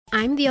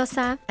I'm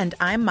Diosa. And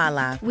I'm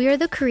Mala. We are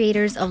the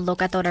creators of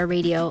Locatora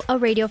Radio, a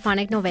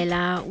radiophonic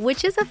novela,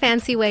 which is a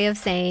fancy way of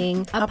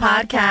saying a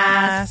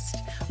podcast.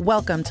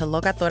 Welcome to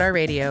Locatora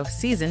Radio,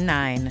 Season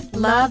 9.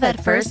 Love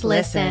at first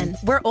listen.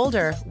 We're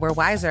older, we're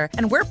wiser,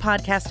 and we're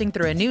podcasting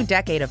through a new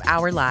decade of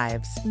our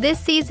lives. This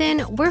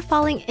season, we're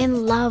falling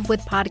in love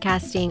with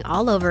podcasting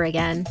all over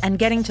again. And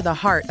getting to the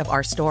heart of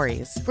our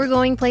stories. We're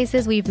going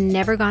places we've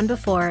never gone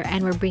before,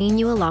 and we're bringing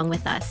you along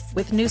with us.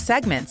 With new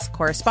segments,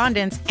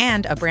 correspondence,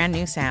 and a brand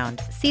new sound.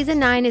 Season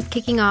 9 is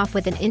kicking off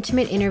with an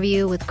intimate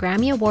interview with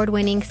Grammy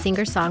Award-winning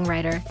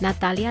singer-songwriter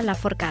Natalia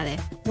Lafourcade.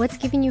 What's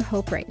giving you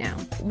hope right now?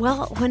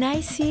 Well, when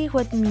I see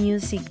what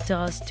music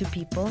does to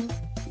people,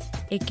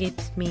 it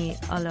gives me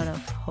a lot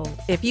of hope.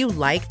 If you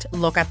liked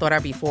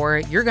Locatora before,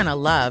 you're going to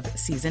love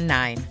Season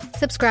 9.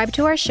 Subscribe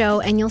to our show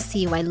and you'll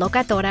see why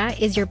Locatora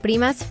is your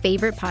prima's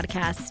favorite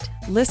podcast.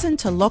 Listen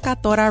to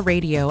Locatora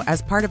Radio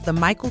as part of the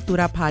My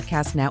Cultura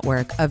Podcast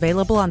Network,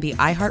 available on the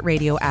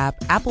iHeartRadio app,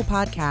 Apple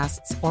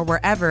Podcasts, or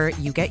wherever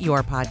you get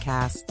your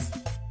podcasts.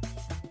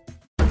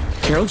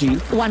 Karol G,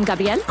 Juan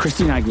Gabriel,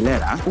 Christina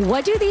Aguilera.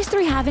 What do these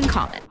three have in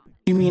common?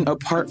 You mean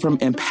apart from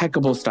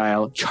impeccable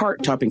style,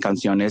 chart-topping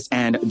canciones,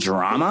 and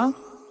drama?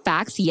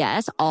 Facts,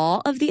 yes,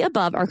 all of the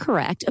above are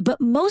correct.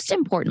 But most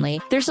importantly,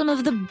 they're some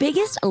of the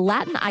biggest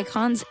Latin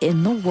icons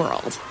in the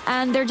world.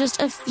 And they're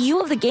just a few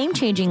of the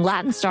game-changing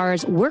Latin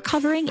stars we're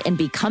covering in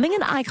Becoming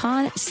an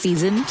Icon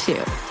Season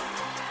 2.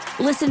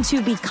 Listen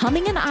to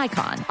Becoming an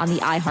Icon on the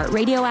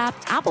iHeartRadio app,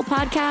 Apple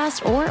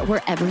Podcasts, or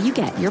wherever you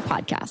get your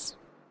podcasts.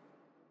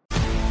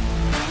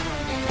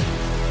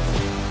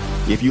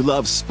 If you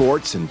love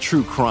sports and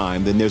true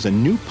crime, then there's a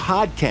new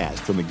podcast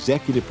from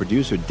executive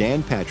producer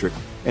Dan Patrick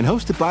and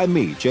hosted by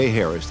me, Jay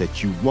Harris,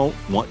 that you won't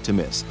want to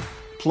miss.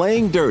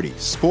 Playing Dirty: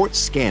 Sports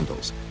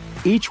Scandals.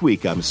 Each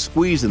week, I'm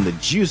squeezing the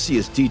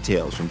juiciest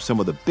details from some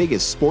of the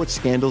biggest sports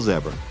scandals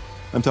ever.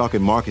 I'm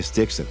talking Marcus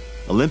Dixon,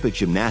 Olympic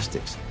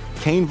gymnastics,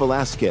 Cain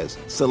Velasquez,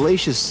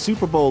 salacious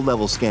Super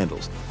Bowl-level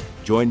scandals.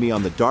 Join me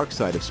on the dark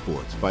side of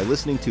sports by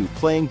listening to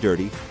Playing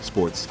Dirty: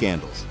 Sports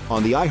Scandals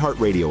on the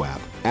iHeartRadio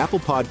app, Apple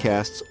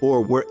Podcasts,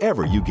 or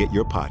wherever you get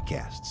your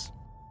podcasts.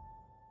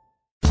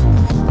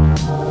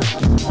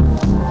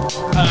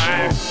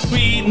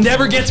 We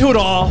never get to it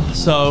all,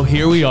 so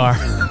here we are.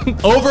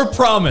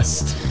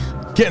 Overpromised.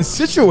 Getting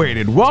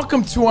situated.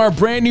 Welcome to our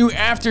brand new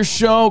after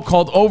show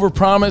called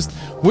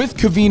Overpromised with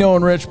Covino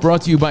and Rich,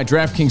 brought to you by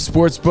DraftKings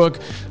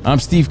Sportsbook. I'm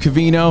Steve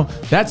Covino.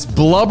 That's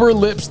Blubber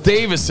Lips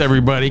Davis,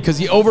 everybody, because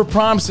he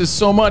overpromises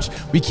so much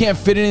we can't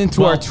fit it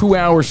into our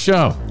 2-hour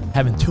show.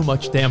 Having too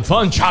much damn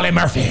fun, Charlie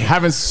Murphy.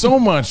 Having so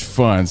much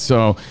fun.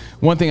 So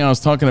one thing I was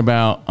talking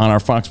about on our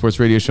Fox Sports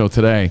Radio show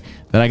today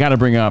that I got to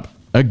bring up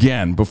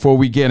again before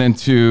we get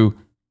into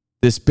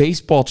this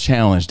baseball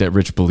challenge that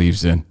Rich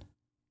believes in.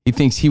 He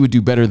thinks he would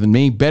do better than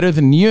me, better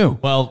than you.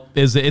 Well,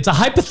 it's a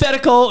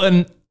hypothetical,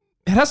 and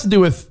it has to do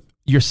with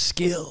your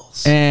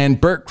skills.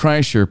 And Bert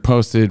Kreischer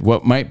posted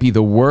what might be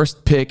the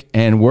worst pick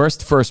and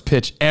worst first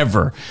pitch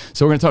ever.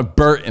 So we're going to talk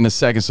Bert in a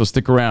second, so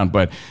stick around.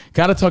 But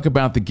got to talk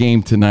about the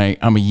game tonight.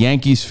 I'm a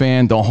Yankees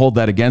fan. Don't hold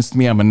that against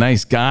me. I'm a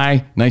nice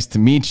guy. Nice to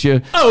meet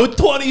you. Oh,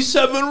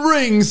 27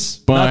 rings.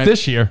 But not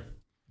this year.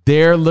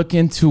 They're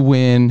looking to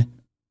win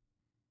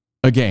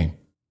a game.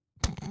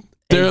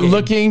 They're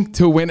looking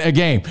to win a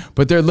game,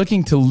 but they're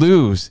looking to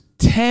lose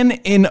 10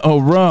 in a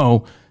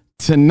row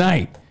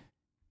tonight.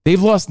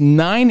 They've lost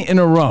 9 in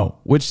a row,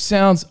 which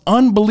sounds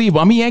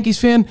unbelievable. I'm a Yankees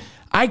fan.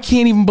 I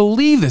can't even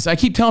believe this. I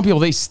keep telling people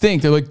they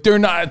stink. They're like, they're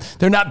not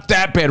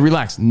that bad.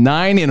 Relax.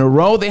 9 in a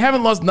row. They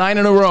haven't lost 9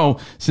 in a row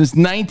since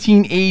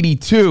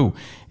 1982.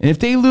 And if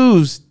they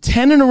lose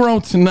 10 in a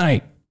row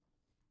tonight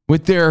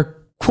with their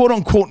quote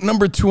unquote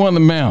number 2 on the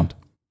mound,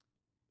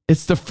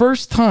 it's the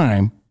first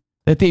time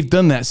that they've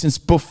done that since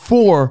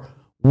before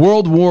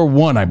World War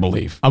I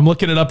believe. I'm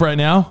looking it up right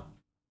now.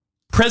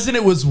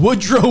 President was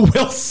Woodrow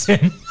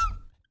Wilson.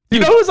 You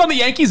know who was on the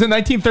Yankees in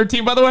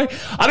 1913, by the way?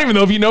 I don't even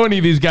know if you know any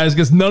of these guys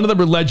because none of them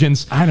are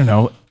legends. I don't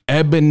know.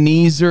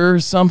 Ebenezer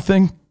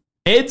something?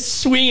 Ed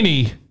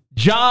Sweeney.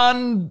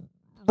 John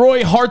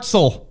Roy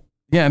Hartzell.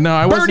 Yeah, no,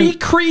 I wasn't. Bertie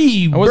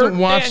Cree. I wasn't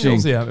watching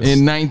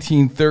in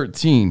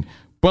 1913.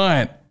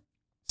 But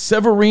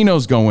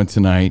Severino's going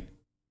tonight.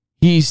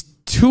 He's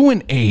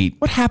 2-8.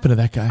 What happened to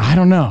that guy? I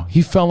don't know.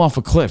 He fell off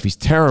a cliff. He's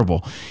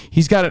terrible.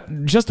 He's got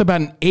just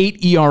about an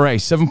 8 ERA,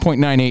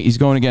 7.98. He's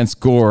going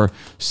against Gore,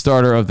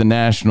 starter of the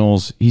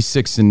Nationals. He's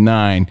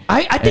 6-9.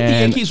 I think the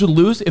Yankees would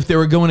lose if they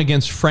were going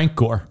against Frank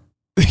Gore.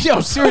 Yo,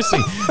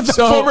 seriously. The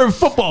former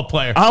football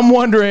player. I'm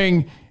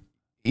wondering,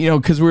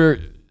 because we're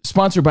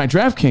sponsored by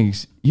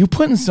DraftKings, you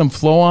putting some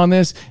flow on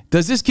this?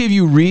 Does this give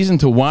you reason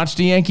to watch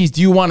the Yankees? Do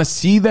you want to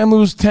see them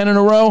lose 10 in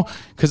a row?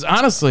 Because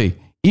honestly,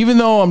 even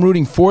though I'm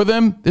rooting for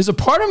them, there's a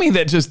part of me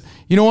that just,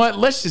 you know what?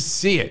 Let's just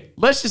see it.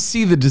 Let's just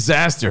see the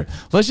disaster.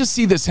 Let's just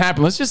see this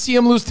happen. Let's just see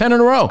them lose 10 in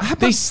a row.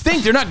 They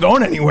stink. They're not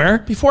going anywhere.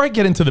 Before I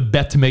get into the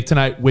bet to make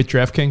tonight with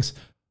DraftKings,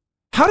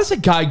 how does a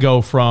guy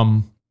go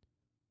from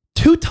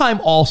 2-time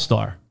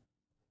All-Star?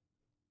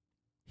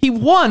 He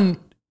won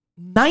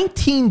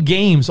 19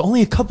 games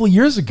only a couple of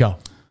years ago.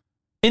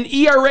 An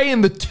ERA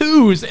in the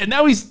 2s, and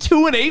now he's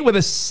 2-8 with a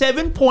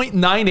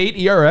 7.98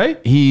 ERA.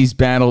 He's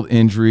battled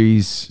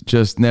injuries,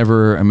 just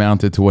never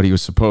amounted to what he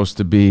was supposed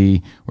to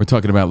be. We're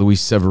talking about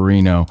Luis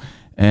Severino,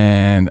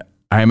 and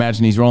I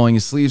imagine he's rolling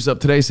his sleeves up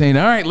today saying,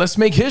 all right, let's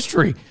make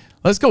history.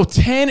 Let's go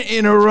 10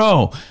 in a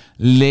row.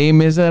 Les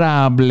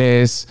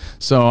Miserables.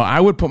 So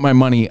I would put my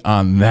money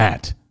on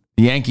that.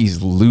 The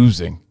Yankees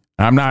losing.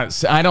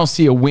 I don't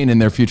see a win in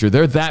their future.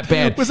 They're that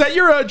bad. Was that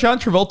your John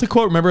Travolta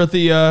quote? Remember at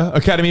the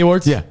Academy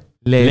Awards? Yeah.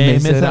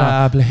 Les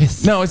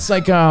Miserables. No, it's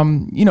like,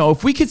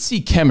 if we could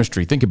see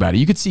chemistry, think about it.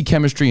 You could see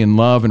chemistry in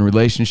love and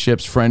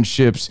relationships,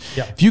 friendships.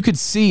 Yeah. If you could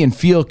see and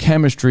feel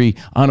chemistry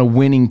on a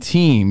winning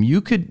team,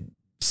 you could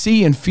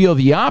see and feel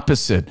the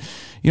opposite.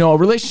 A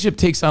relationship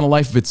takes on a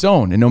life of its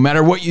own, and no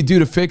matter what you do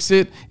to fix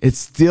it, it's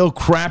still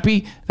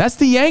crappy. That's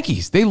the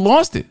Yankees. They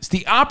lost it. It's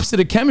the opposite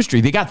of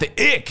chemistry. They got the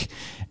ick.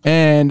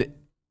 And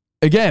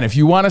again, if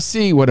you want to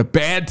see what a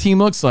bad team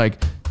looks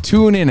like,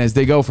 tune in as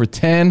they go for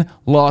 10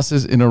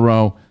 losses in a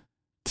row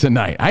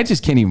tonight. I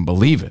just can't even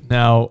believe it.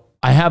 Now,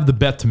 I have the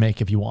bet to make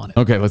if you want it.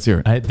 Okay, let's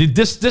hear it.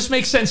 This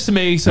makes sense to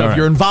me. So All if right.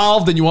 you're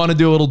involved and you want to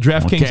do a little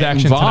DraftKings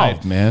action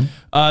involved, tonight,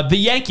 man. The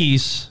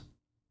Yankees,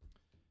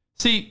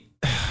 see,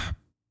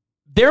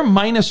 they're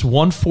minus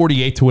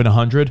 148 to win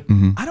 100.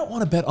 I don't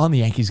want to bet on the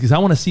Yankees because I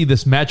want to see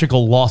this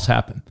magical loss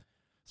happen.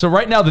 So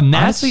right now, the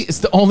Nats... Honestly, it's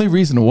the only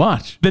reason to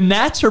watch. The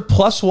Nats are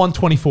plus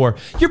 124.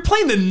 You're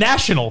playing the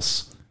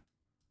Nationals.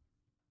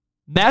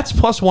 Nats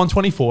plus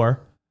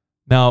 124.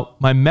 Now,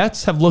 my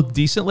Mets have looked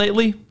decent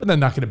lately, but they're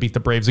not going to beat the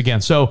Braves again.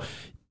 So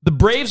the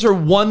Braves are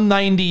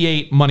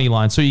 198 money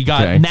line. So you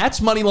got Nats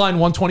money line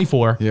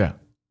 124. Yeah.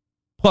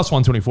 Plus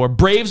 124.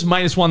 Braves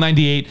minus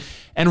 198.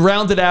 And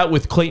rounded out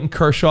with Clayton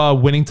Kershaw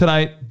winning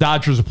tonight.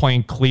 Dodgers are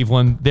playing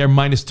Cleveland. They're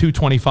minus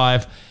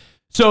 225.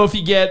 So if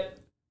you get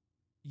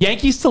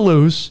Yankees to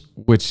lose,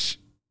 which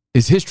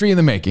is history in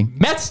the making,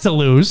 Mets to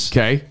lose,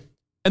 okay,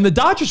 and the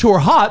Dodgers, who are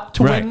hot,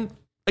 to win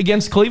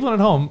against Cleveland at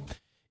home,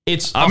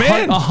 it's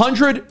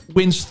 100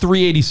 wins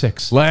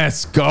 386.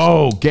 Let's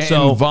go. Get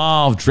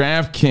involved.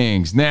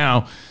 DraftKings.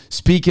 Now,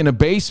 speaking of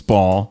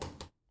baseball,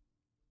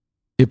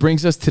 it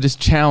brings us to this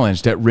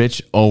challenge that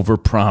Rich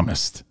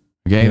overpromised.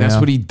 Okay, that's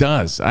what he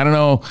does. I don't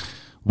know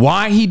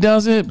why he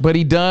does it, but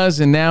he does,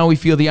 and now we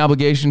feel the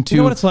obligation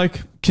to what it's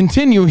like?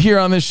 Continue here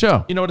on this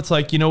show. You know what it's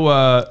like? I know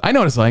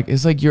what it's like.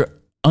 It's like you're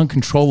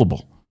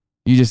uncontrollable.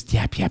 You just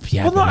yap.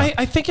 Well, no,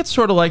 I think it's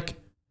sort of like,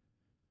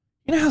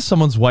 you know how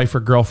someone's wife or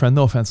girlfriend,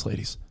 no offense,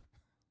 ladies,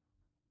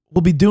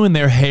 will be doing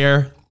their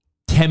hair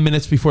 10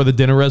 minutes before the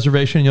dinner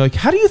reservation. And you're like,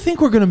 how do you think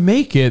we're going to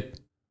make it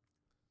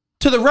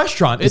to the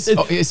restaurant?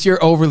 It's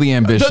you're overly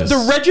ambitious.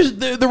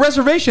 The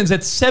reservation's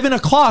at 7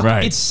 o'clock.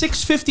 Right. It's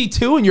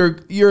 6:52 and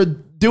you're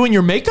doing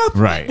your makeup?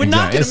 Right. We're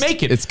not going to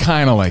make it. It's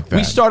kind of like that.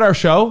 We start our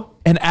show,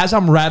 and as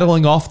I'm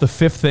rattling off the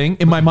fifth thing,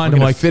 in my mind,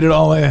 I'm like, fit it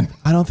all in.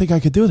 I don't think I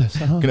could do this.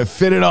 Going to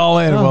fit it all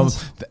in. Well,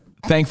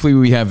 thankfully,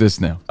 we have this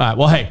now. All right.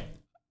 Well, hey,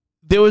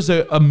 there was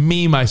a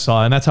meme I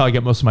saw, and that's how I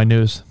get most of my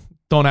news.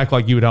 Don't act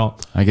like you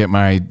don't. I get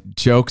my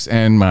jokes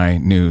and my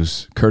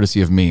news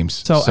courtesy of memes.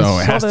 So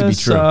it has to be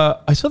true.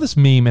 I saw this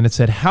meme, and it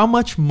said, how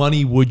much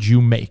money would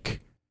you make?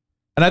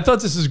 And I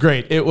thought this is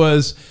great. It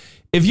was,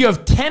 if you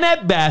have 10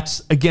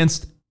 at-bats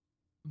against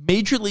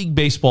Major League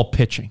Baseball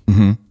pitching,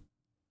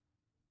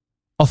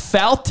 a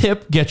foul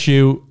tip gets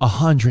you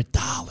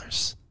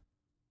 $100.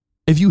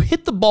 If you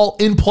hit the ball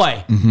in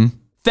play,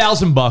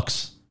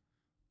 $1,000.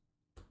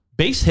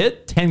 Base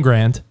hit,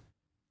 $10,000.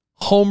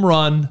 Home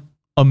run,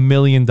 $1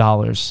 million.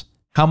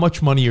 How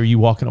much money are you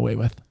walking away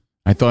with?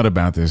 I thought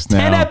about this now.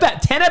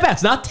 10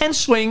 at-bats, not 10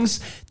 swings,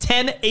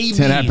 10 ABs.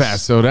 10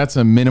 at-bats. So that's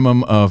a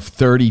minimum of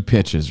 30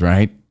 pitches,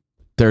 right?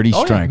 30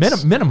 strikes.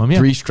 Yeah, minimum, yeah.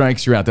 3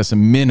 strikes, you're out. That's a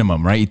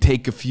minimum, right? You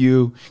take a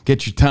few,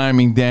 get your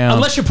timing down.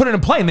 Unless you put it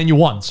in play and then you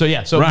won. So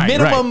yeah,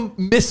 minimum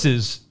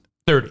misses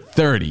 30.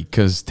 30,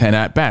 because 10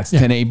 at-bats,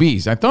 10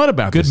 ABs. I thought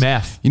about this. Good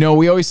math. You know,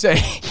 we always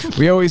say,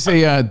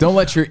 don't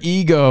let your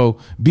ego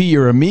be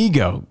your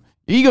amigo.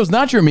 Ego's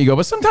not your amigo,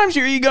 but sometimes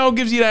your ego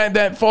gives you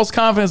that false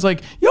confidence,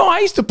 like, yo, I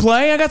used to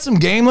play. I got some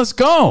game. Let's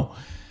go.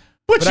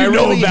 But you I know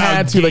really about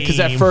had to, because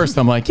at first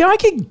I'm like, I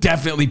could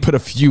definitely put a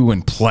few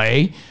in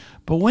play.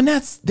 But when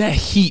that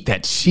heat,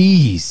 that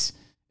cheese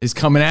is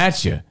coming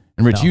at you,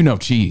 and Rich, you know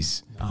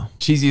cheese. No.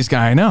 Cheesiest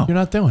guy I know. You're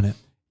not doing it.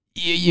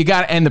 You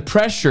got, and the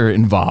pressure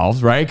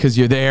involved, right? Because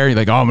you're there, you're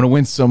like, I'm going to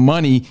win some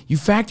money. You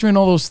factor in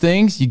all those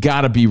things, you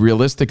got to be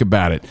realistic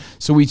about it.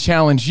 So we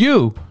challenge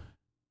you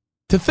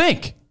to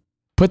think.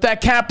 Put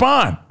that cap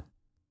on.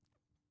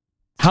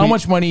 How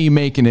much money are you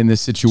making in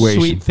this situation?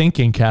 Sweet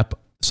thinking, Cap.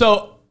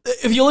 So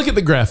if you look at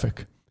the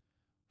graphic,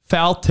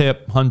 foul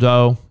tip,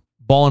 hundo,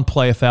 ball in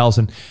play,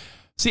 1,000.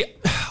 See,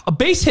 a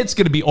base hit's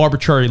going to be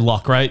arbitrary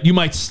luck, right? You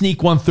might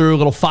sneak one through a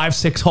little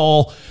 5-6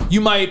 hole. You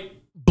might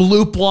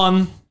bloop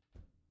one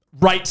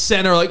right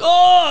center, like,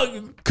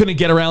 couldn't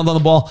get around on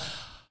the ball.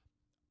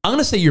 I'm going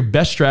to say your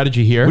best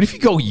strategy here. What if you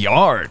go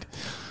yard?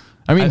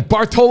 I mean,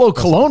 Bartolo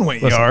Colon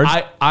went yard.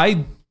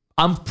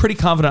 I'm pretty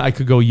confident I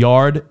could go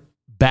yard,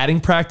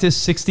 batting practice,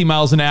 60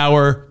 miles an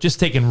hour, just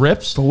taking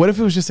rips. But what if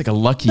it was just like a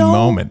lucky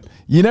moment?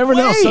 You never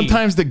know.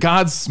 Sometimes the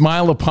gods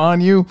smile upon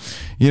you,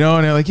 and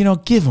they're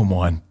like, give him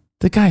one.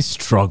 The guy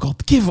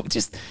struggled. Give him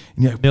just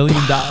 $1 million.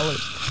 All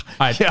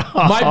right.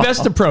 My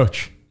best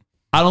approach,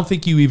 I don't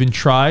think you even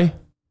try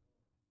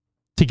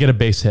to get a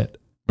base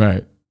hit.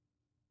 Right.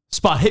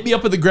 Spot, hit me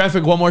up with the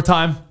graphic one more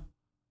time.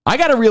 I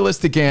got a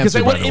realistic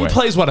answer. Because in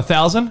play is what,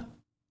 1,000?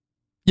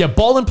 Yeah,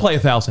 ball in play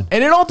 1,000.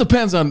 And it all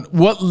depends on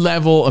what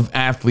level of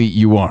athlete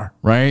you are,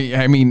 right?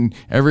 I mean,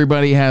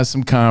 everybody has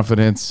some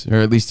confidence, or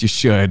at least you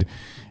should.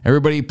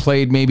 Everybody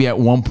played maybe at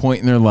one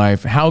point in their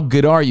life. How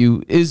good are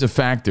you is a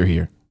factor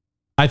here.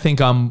 I think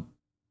I'm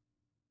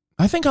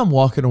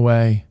walking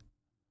away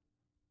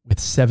with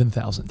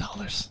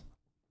 $7,000.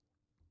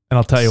 And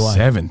I'll tell you why.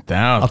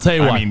 7,000. I'll tell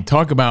you why. I mean,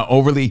 talk about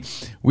overly.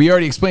 We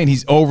already explained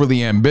he's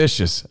overly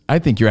ambitious. I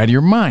think you're out of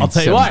your mind. I'll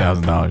tell you why.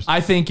 $7,000.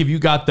 I think if you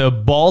got the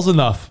balls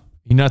enough,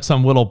 you're not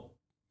some little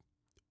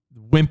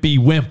wimpy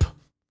wimp.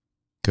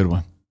 Good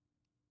one.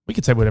 We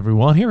could say whatever we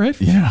want here, right?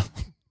 Yeah.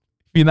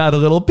 You're not a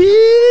little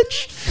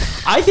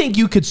bitch. I think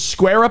you could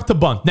square up to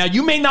bunt. Now,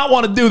 you may not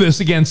want to do this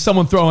against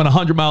someone throwing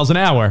 100 miles an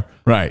hour.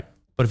 Right.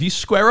 But if you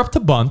square up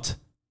to bunt,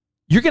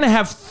 you're going to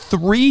have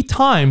 3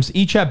 times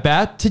each at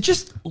bat to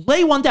just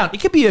lay one down.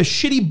 It could be a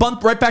shitty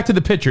bunt right back to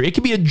the pitcher. It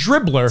could be a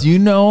dribbler. Do you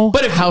know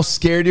how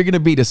scared you're going to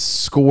be to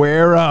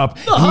square up?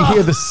 And you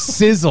hear the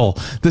sizzle.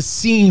 The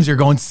seams are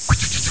going.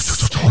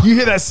 You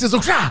hear that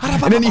sizzle.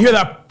 And then you hear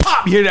that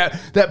pop. You hear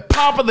that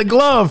pop of the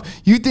glove.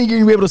 You think you're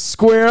going to be able to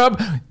square up?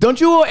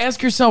 Don't you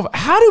ask yourself,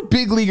 how do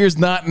big leaguers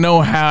not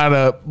know how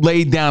to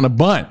lay down a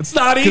bunt? It's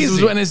not easy.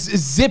 Because when it's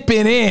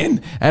zipping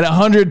in at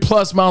 100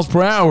 plus miles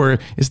per hour,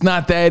 it's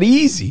not that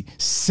easy.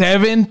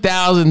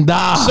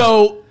 $7,000.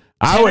 So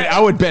I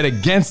would bet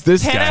against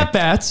this 10 guy. 10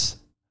 at-bats.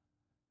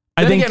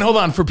 Again, hold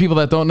on. For people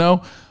that don't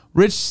know,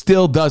 Rich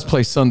still does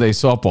play Sunday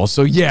softball.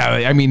 So,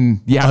 yeah, I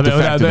mean, you have to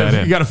factor that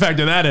in. You got to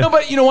factor that in. No,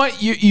 but you know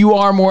what? You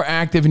are more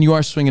active and you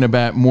are swinging a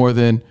bat more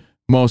than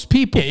most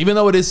people. Yeah, even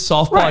though it is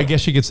softball, right. I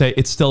guess you could say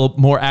it's still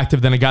more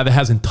active than a guy that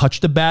hasn't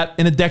touched a bat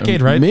in a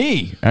decade, right?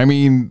 Me. I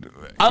mean,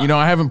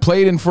 I haven't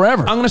played in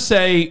forever. I'm going to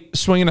say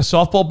swinging a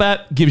softball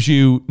bat gives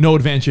you no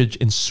advantage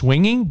in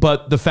swinging,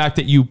 but the fact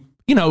that you're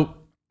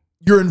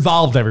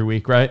involved every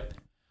week, right?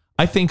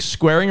 I think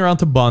squaring around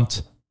to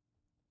bunt,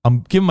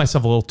 I'm giving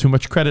myself a little too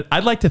much credit.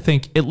 I'd like to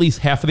think at least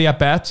half of the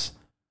at-bats.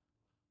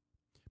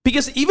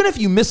 Because even if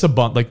you miss a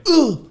bunt,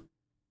 you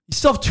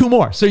still have 2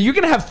 more. So you're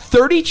going to have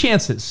 30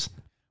 chances.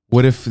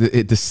 What if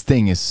the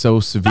sting is so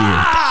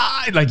severe?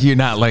 Like you're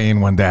not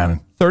laying one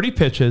down. 30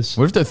 pitches.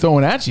 What if they're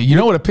throwing at you? You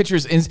know what a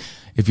pitcher's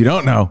if you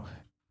don't know,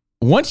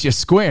 once you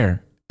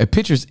square, a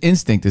pitcher's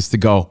instinct is to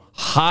go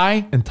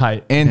high and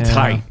tight.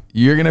 Tight.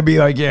 You're going to be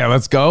like, yeah,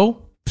 let's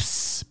go.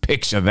 Psst,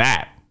 picture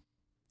that.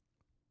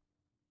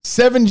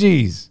 7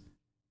 G's.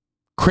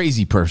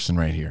 Crazy person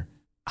right here.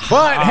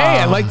 But hey,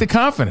 I like the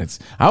confidence.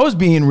 I was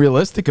being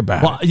realistic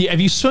about it.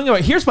 If you swing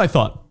away, here's my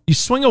thought. You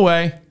swing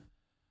away, I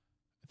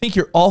think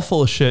you're all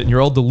full of shit and you're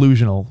all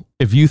delusional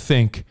if you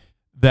think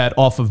that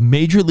off of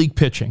major league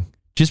pitching,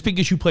 just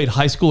because you played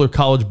high school or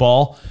college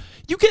ball,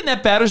 you get in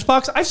that batter's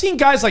box. I've seen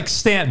guys like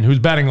Stanton, who's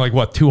batting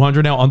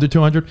 200 now, under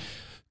 200.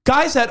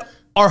 Guys that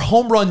are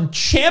home run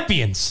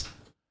champions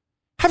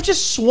have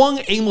just swung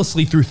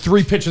aimlessly through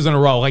 3 pitches in a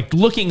row,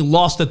 looking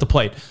lost at the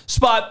plate.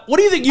 Spot, what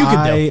do you think you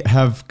could do? I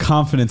have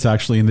confidence,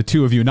 actually, in the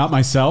 2 of you, not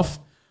myself,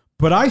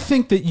 but I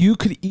think that you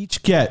could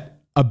each get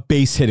a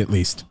base hit at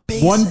least.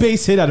 One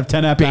base hit out of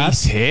 10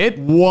 at-bats. Base hit?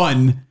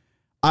 1.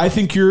 I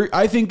think you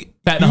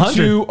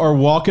 2 are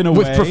walking away.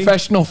 With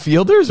professional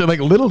fielders or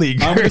little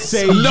leaguers? I'm going to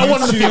say no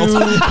one in the field.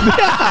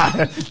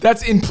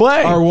 That's in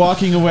play. Are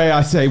walking away.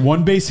 I say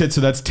 1 base hit,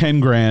 so that's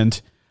 10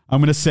 grand. I'm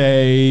going to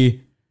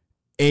say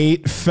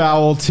 8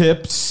 foul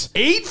tips.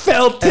 8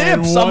 foul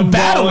tips? I'm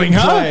battling,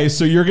 huh? Play.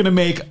 So you're going to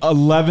make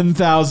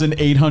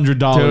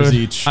 $11,800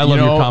 each. I love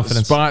your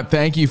confidence. Spot,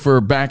 thank you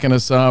for backing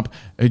us up.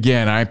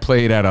 Again, I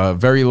played at a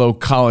very low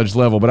college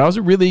level, but I was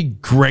a really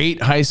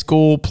great high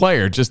school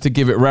player, just to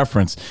give it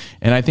reference.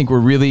 And I think we're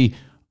really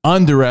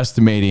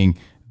underestimating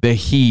the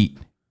heat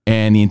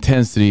and the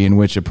intensity in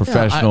which a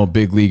professional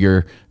big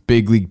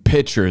league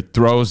pitcher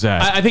throws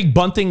at. I think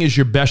bunting is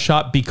your best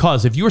shot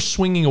because if you're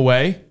swinging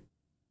away,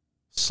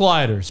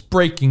 sliders,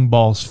 breaking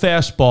balls,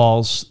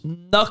 fastballs,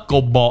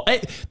 knuckleball.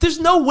 There's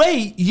no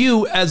way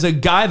you, as a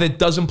guy that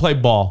doesn't play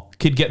ball,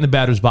 could get in the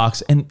batter's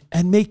box and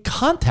make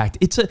contact.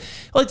 It's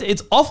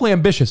awfully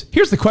ambitious.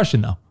 Here's the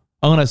question, though.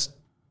 I'm going to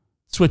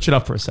switch it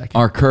up for a second.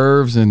 Are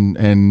curves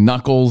and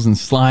knuckles and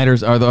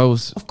sliders, are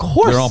those? Of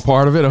course. They're all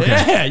part of it? Okay.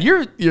 Yeah,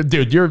 you're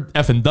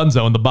effing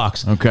dunzo in the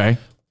box. Okay.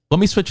 Let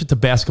me switch it to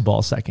basketball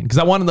a second because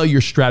I want to know your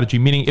strategy.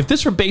 Meaning, if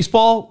this were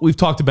baseball, we've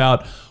talked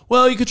about,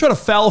 well, you could try to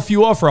foul a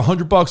few off for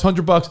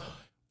 $100.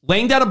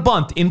 Laying down a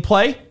bunt in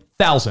play,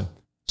 1,000.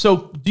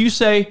 So do you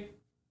say,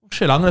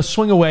 shit, I'm going to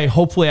swing away.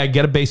 Hopefully I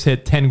get a base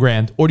hit, 10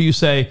 grand. Or do you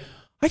say,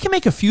 I can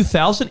make a few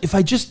thousand if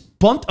I just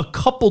bunt a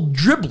couple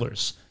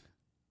dribblers?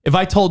 If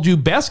I told you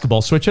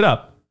basketball, switch it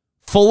up.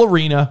 Full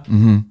arena,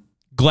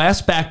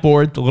 glass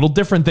backboard, a little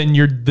different than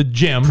the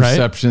gym, right?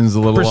 Perception's a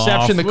little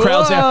Perception, off. the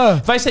crowd's there.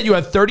 If I said you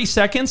had 30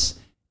 seconds,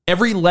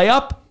 every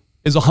layup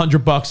is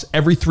 $100.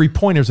 Every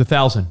 3-pointer is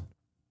 $1,000.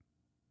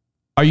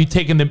 Are you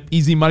taking the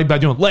easy money by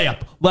doing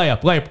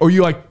layup, or are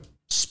you like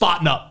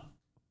spotting up?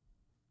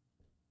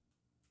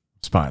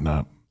 Spotting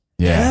up.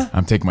 Yeah,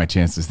 I'm taking my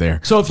chances there.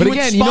 So if but you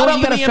again, would you know spot what up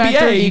you got to in the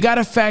factor? NBA, You got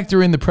to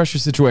factor in the pressure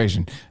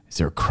situation. Is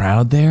there a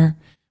crowd there?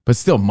 But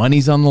still,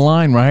 money's on the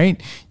line,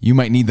 right? You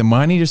might need the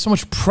money. There's so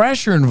much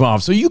pressure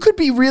involved. So you could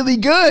be really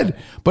good,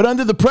 but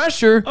under the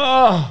pressure,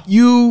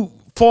 you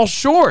fall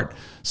short.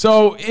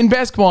 So in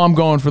basketball, I'm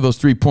going for those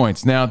 3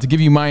 points. Now, to give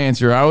you my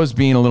answer, I was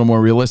being a little more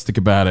realistic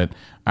about it.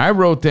 I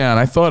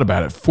thought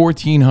about it,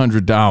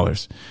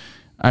 $1,400.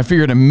 I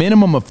figured a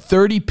minimum of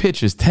 30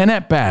 pitches, 10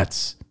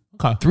 at-bats,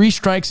 3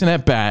 strikes and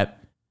at-bat.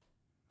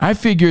 I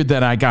figured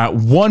that I got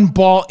 1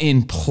 ball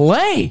in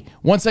play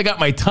once I got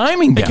my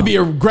timing down. it could be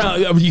a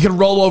ground. You can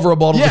roll over a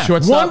ball to the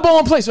shortstop. 1 ball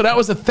in play. So that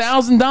was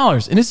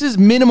 $1,000. And this is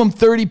minimum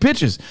 30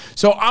 pitches.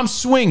 So I'm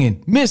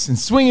swinging, missing.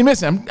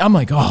 I'm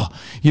like,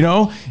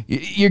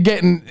 you're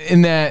getting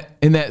in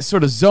that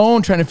sort of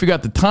zone, trying to figure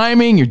out the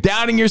timing. You're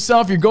doubting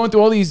yourself. You're going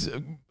through all these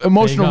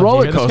emotional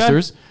roller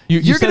coasters.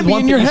 You're going to be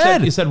in your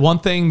head. You said one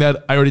thing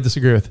that I already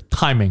disagree with.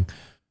 Timing.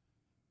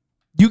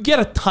 You get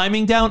a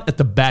timing down at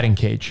the batting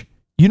cage.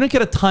 You don't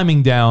get a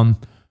timing down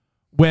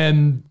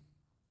when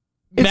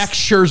Max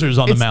Scherzer's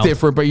on the mound. It's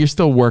different, but you're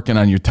still working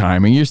on your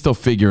timing. You're still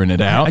figuring it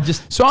out.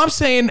 So I'm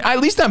saying, at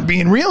least I'm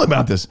being real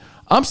about this.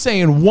 I'm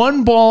saying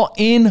 1 ball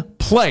in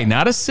play,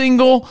 not a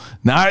single,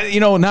 not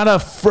a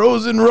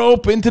frozen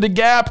rope into the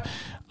gap.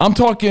 I'm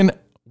talking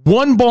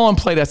 1 ball in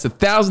play. That's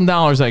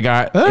 $1,000 I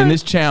got in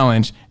this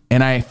challenge,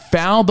 and I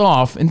fouled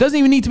off, and doesn't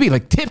even need to be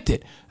tipped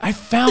it. I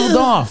fouled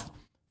off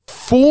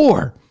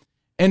 4.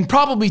 And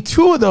probably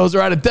 2 of those are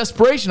out of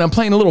desperation. I'm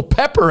playing a little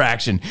pepper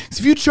action.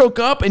 So if you choke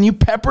up and you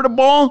pepper the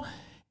ball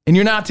and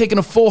you're not taking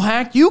a full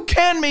hack, you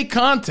can make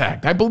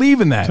contact. I believe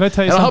in that. Can I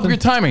tell you It'll something?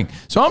 help your timing.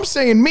 So I'm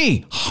saying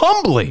me,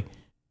 humbly,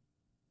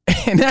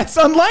 and that's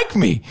unlike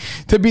me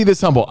to be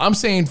this humble. I'm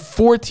saying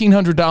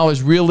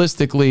 $1,400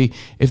 realistically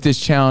if this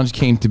challenge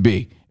came to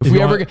be. If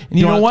we ever, and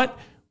you know what?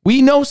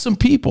 We know some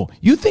people.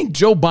 You think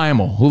Joe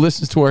Beimel, who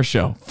listens to our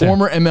show,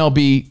 former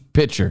MLB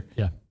pitcher,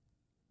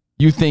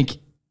 you think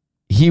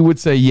he would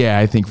say,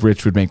 I think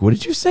Rich would make, what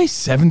did you say,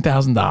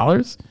 $7,000?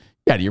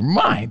 You're out of your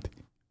mind.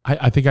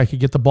 I think I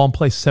could get the ball in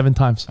play 7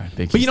 times.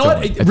 But you know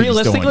what?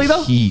 Realistically,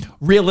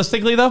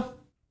 though,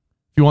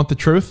 if you want the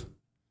truth,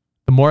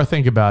 the more I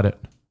think about it,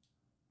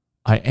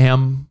 I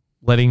am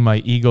letting my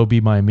ego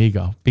be my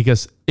amigo.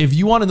 Because if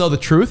you want to know the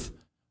truth,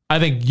 I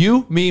think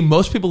you, me,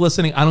 most people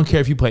listening, I don't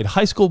care if you played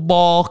high school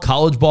ball,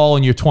 college ball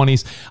in your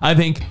 20s. I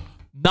think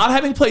not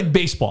having played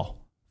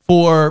baseball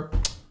for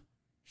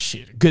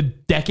a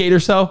good decade or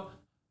so,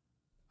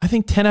 I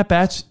think 10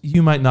 at-bats,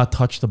 you might not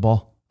touch the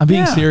ball. I'm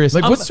being serious.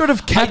 What sort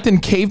of Captain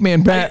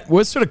Caveman bat,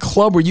 what sort of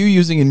club were you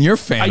using in your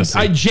fantasy?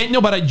 I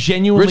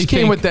genuinely Rich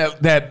came with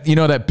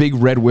that big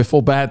red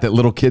wiffle bat that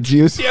little kids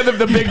use. Yeah,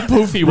 the big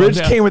poofy one.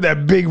 Rich came with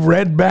that big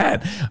red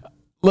bat.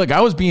 Look,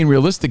 I was being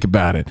realistic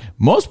about it.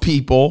 Most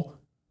people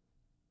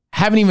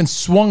haven't even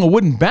swung a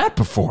wooden bat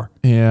before.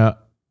 Yeah.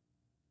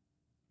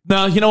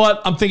 Now, you know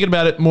what? I'm thinking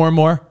about it more and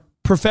more.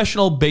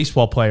 Professional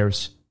baseball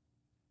players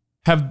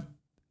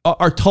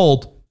are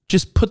told,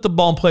 just put the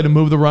ball in play to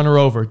move the runner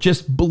over.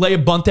 Just lay a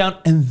bunt down,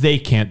 and they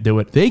can't do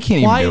it. They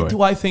can't even do it. Why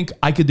do I think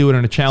I could do it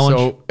in a challenge?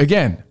 So,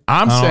 again,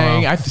 I'm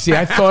saying, I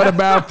thought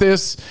about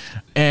this,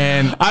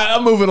 and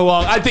I'm moving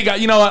along. I think,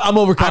 you know what? I'm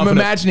overconfident. I'm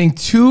imagining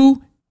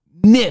 2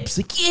 nips,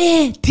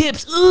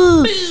 tips,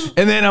 ooh.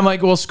 And then I'm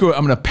like, well, screw it.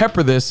 I'm going to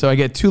pepper this, so I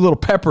get 2 little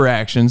pepper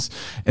actions,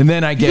 and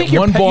then I get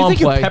 1 ball in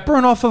play. You're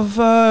peppering off of...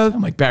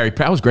 I'm like Barry.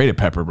 I was great at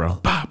pepper,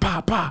 bro. Bah,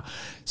 bah, bah.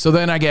 So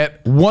then I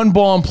get 1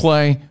 ball in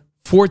play,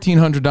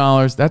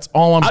 $1,400. That's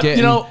all I'm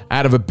getting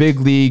out of a big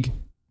league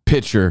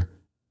pitcher.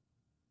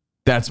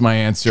 That's my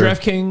answer.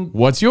 DraftKings.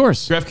 What's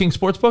yours? DraftKings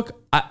Sportsbook.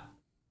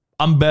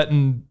 I'm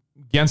betting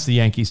against the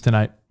Yankees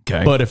tonight.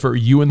 Okay. But if it were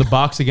you in the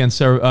box against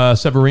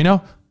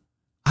Severino,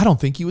 I don't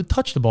think you would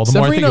touch the ball. The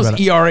more I think about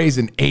it. ERA is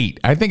an 8.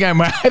 I think I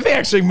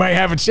actually might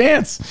have a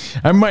chance.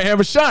 I might have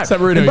a shot.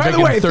 Severino, and by the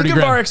way, think grand.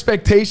 of our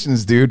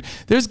expectations, dude.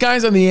 There's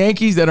guys on the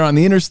Yankees that are on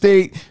the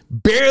interstate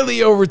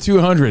barely over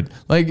 200.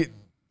 Like,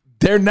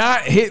 they're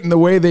not hitting the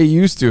way they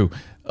used to.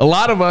 A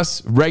lot of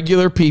us,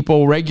 regular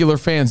people, regular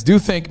fans, do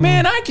think,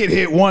 man, I could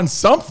hit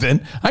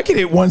 1-something. I could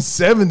hit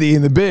 170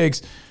 in the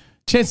bigs.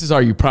 Chances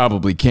are you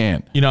probably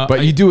can.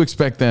 But you do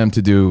expect them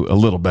to do a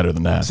little better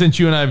than that. Since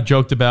you and I have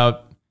joked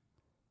about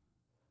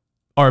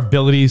our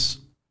abilities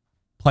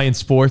playing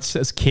sports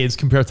as kids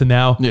compared to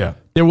now,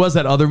 there was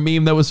that other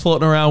meme that was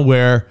floating around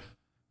where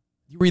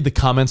you read the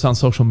comments on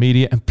social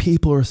media and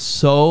people are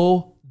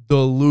so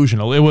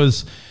delusional. It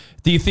was,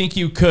 do you think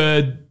you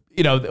could...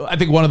 I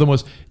think one of them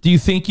was, do you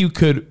think you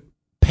could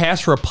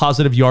pass for a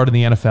positive yard in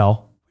the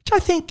NFL? Which I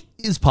think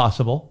is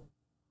possible.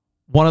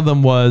 One of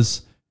them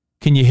was,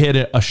 can you hit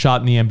a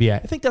shot in the NBA?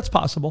 I think that's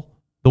possible.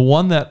 The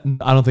one that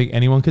I don't think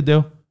anyone could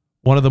do,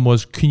 one of them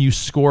was, can you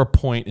score a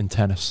point in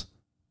tennis?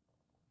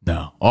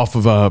 No. Off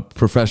of a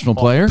professional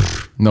player?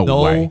 No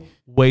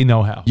way.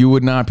 No how. You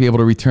would not be able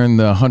to return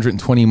the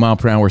 120 mile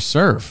per hour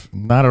serve.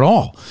 Not at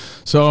all.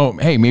 So,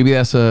 hey, maybe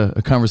that's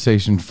a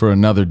conversation for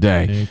another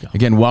day.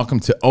 Again, welcome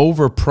to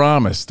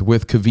Overpromised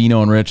with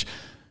Covino and Rich.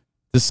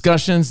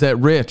 Discussions that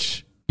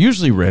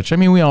usually Rich, I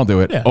mean, we all do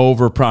it,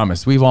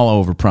 overpromised. We've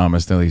all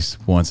overpromised at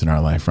least once in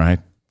our life, right?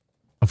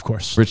 Of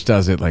course. Rich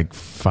does it like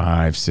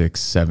 5, 6,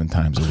 7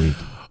 times a week.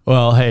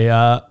 Well, hey,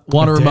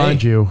 want to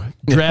remind you,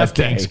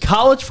 DraftKings,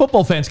 college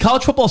football fans,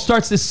 college football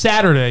starts this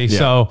Saturday,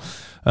 so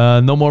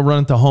no more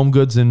running to Home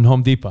Goods and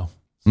Home Depot.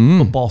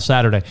 Football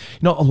Saturday. You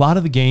know, a lot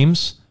of the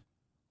games,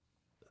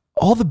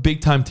 all the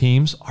big-time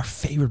teams are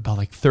favored by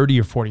like 30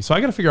 or 40. So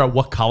I got to figure out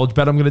what college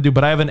bet I'm going to do,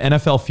 but I have an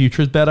NFL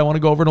futures bet I want to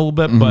go over in a little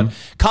bit. But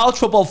college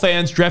football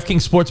fans,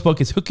 DraftKings Sportsbook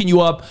is hooking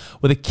you up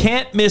with a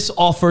can't-miss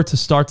offer to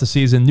start the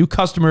season. New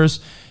customers,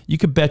 you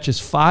could bet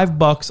just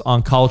 $5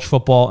 on college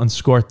football and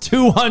score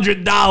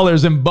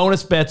 $200 in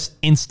bonus bets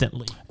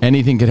instantly.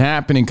 Anything could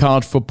happen in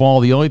college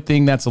football. The only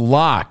thing that's a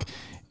lock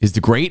is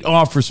the great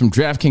offers from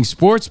DraftKings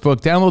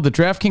Sportsbook. Download the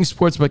DraftKings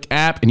Sportsbook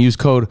app and use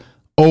code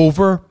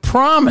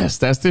Overpromised.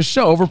 That's this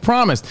show,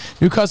 Overpromised.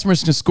 New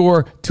customers can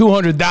score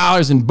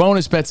 $200 in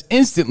bonus bets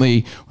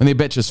instantly when they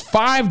bet just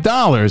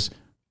 $5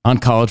 on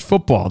college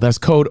football. That's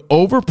code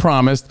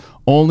Overpromised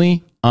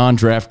only on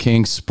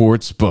DraftKings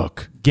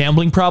Sportsbook.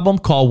 Gambling problem?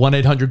 Call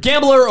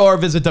 1-800-GAMBLER or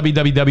visit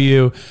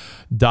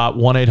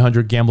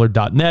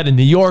www.1800gambler.net. In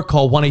New York,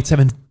 call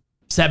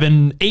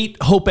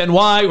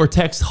 1-877-8-HOPE-NY or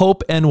text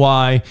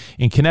HOPE-NY.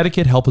 In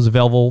Connecticut, help is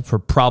available for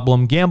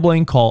problem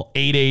gambling. Call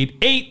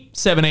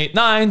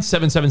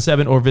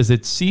 888-789-777 or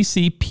visit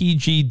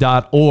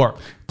ccpg.org.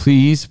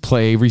 Please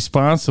play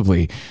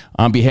responsibly.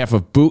 On behalf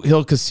of Boot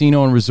Hill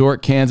Casino and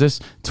Resort,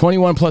 Kansas,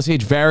 21 plus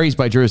age varies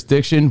by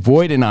jurisdiction,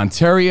 void in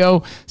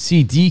Ontario.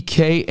 See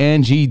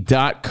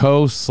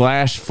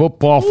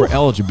dkng.co/football for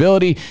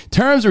eligibility,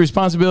 terms and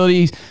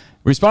responsibilities.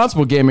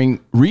 Responsible gaming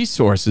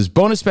resources.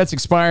 Bonus bets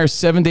expire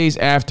 7 days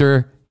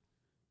after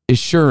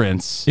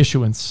issuance.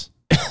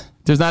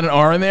 There's not an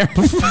R in there.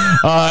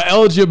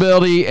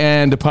 Eligibility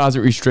and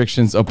deposit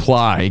restrictions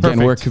apply.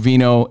 Again, we're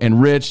Covino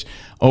and Rich,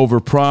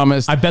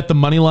 Overpromised. I bet the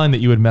money line that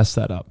you would mess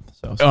that up.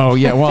 So. Oh,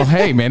 yeah. Well,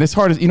 hey, man, it's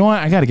hard. You know what?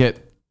 I got to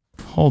get...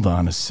 Hold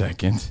on a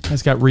second.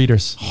 It's got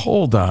readers.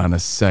 Hold on a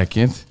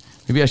second.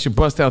 Maybe I should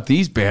bust out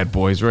these bad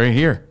boys right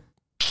here.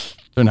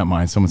 They're not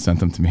mine. Someone sent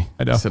them to me.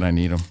 I know. I said I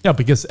need them. Yeah,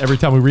 because every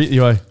time we read...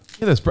 You're like,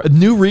 this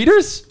new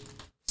readers?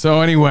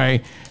 So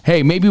anyway,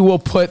 hey, maybe we'll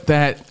put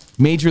that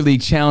Major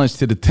League Challenge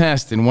to the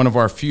test in one of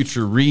our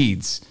future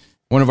reads,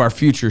 one of our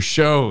future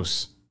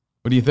shows.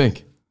 What do you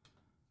think?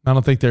 I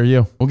don't think they're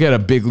you. We'll get a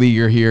big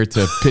leaguer here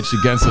to pitch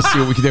against us, see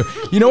what we can do.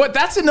 You know what?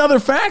 That's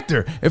another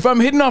factor. If I'm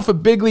hitting off a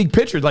big league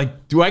pitcher,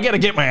 like, do I got to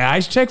get my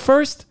eyes checked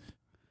first?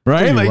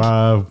 Right? Like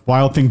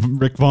Wild Thing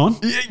Rick Vaughn?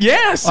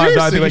 Yeah,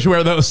 seriously. I think I should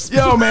wear those.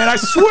 Yo, man, I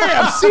swear,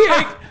 I'm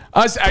seeing...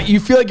 You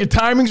feel like your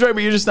timing's right,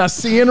 but you're just not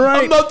seeing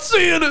right? I'm not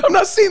seeing it. I'm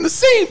not seeing the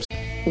seams.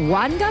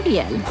 Juan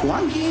Gabriel.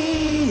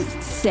 Juanquis.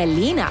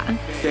 Selena.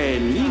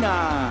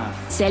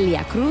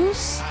 Celia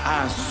Cruz.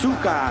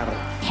 Azúcar.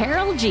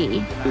 Harold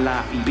G.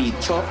 La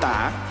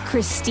Bichota.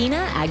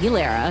 Christina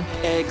Aguilera.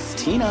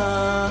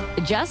 Ex-Tina.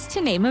 Just to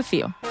name a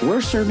few.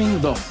 We're serving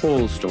the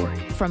whole story.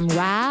 From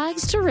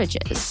rags to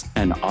riches.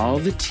 And all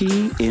the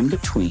tea in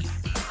between.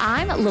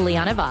 I'm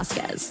Liliana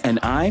Vasquez. And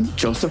I'm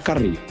Joseph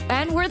Carrillo.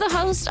 And we're the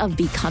host of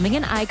Becoming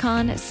an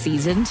Icon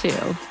Season 2.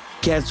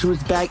 Guess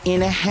who's back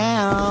in the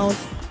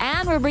house?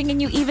 And we're bringing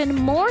you even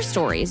more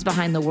stories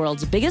behind the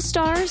world's biggest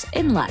stars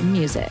in Latin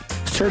music.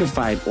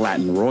 Certified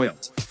Latin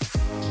royalty.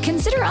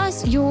 Consider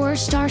us your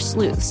star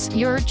sleuths,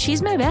 your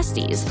chisme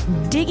besties,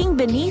 digging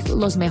beneath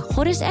los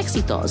mejores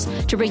éxitos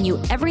to bring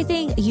you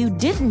everything you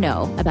didn't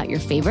know about your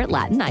favorite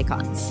Latin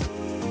icons.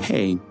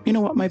 Hey, you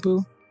know what, my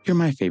boo? You're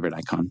my favorite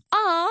icon.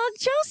 Aw,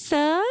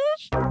 Joseph.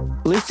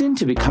 Listen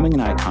to Becoming an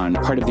Icon,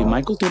 part of the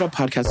Michael Tura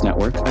Podcast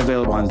Network,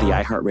 available on the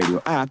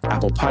iHeartRadio app,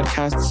 Apple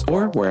Podcasts,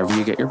 or wherever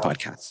you get your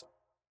podcasts.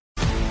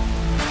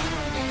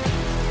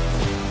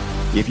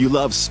 If you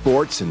love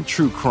sports and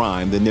true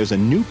crime, then there's a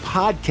new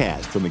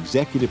podcast from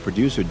executive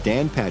producer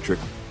Dan Patrick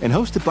and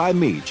hosted by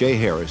me, Jay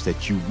Harris,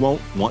 that you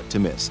won't want to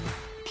miss.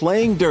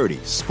 Playing Dirty: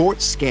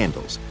 Sports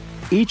Scandals.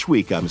 Each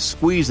week, I'm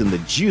squeezing the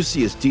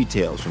juiciest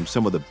details from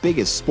some of the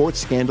biggest sports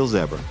scandals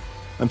ever.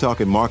 I'm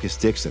talking Marcus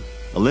Dixon,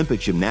 Olympic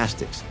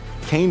gymnastics,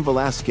 Cain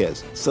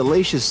Velasquez,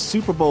 salacious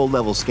Super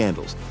Bowl-level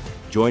scandals.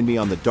 Join me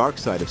on the dark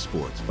side of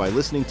sports by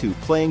listening to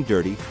Playing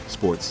Dirty: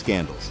 Sports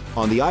Scandals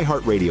on the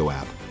iHeartRadio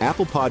app,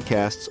 Apple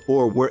Podcasts,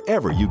 or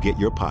wherever you get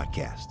your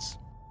podcasts.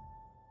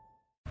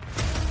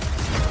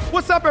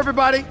 What's up,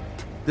 everybody?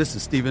 This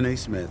is Stephen A.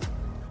 Smith.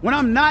 When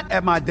I'm not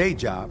at my day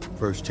job,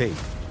 First Take,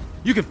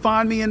 you can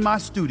find me in my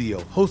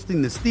studio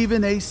hosting the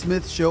Stephen A.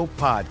 Smith Show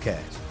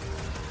podcast.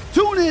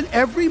 Tune in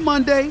every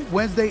Monday,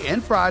 Wednesday,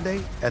 and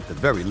Friday, at the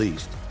very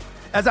least,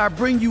 as I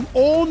bring you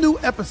all new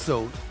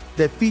episodes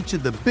that feature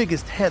the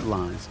biggest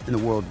headlines in the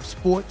world of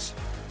sports,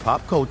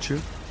 pop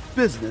culture,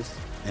 business,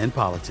 and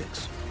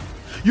politics.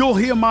 You'll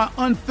hear my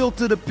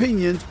unfiltered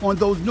opinions on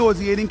those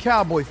nauseating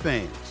Cowboy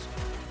fans,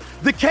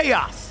 the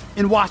chaos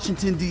in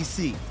Washington,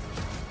 D.C.,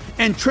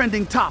 and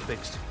trending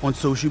topics on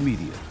social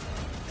media,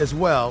 as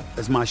well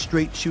as my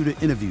straight shooter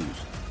interviews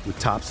with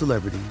top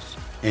celebrities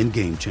and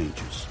game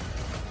changers.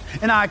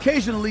 And I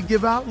occasionally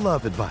give out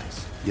love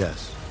advice.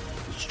 Yes,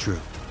 it's true.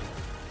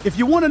 If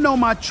you want to know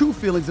my true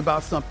feelings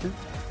about something,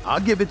 I'll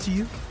give it to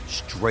you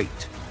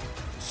straight.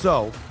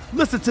 So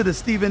listen to the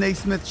Stephen A.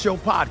 Smith Show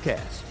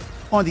podcast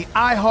on the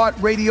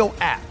iHeartRadio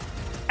app,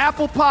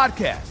 Apple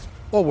Podcasts,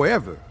 or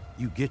wherever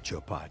you get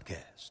your podcast.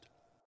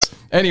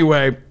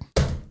 Anyway,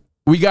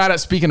 we got to,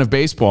 speaking of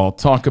baseball,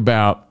 talk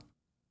about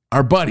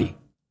our buddy,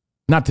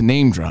 not to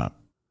name drop,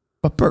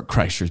 but Bert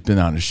Kreischer's been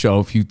on the show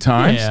a few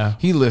times. Yeah.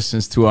 He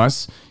listens to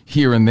us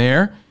here and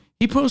there.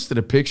 He posted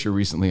a picture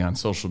recently on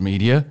social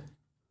media,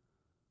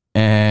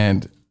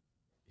 and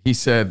he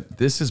said,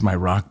 "This is my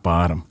rock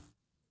bottom."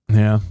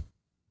 Yeah.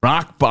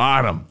 Rock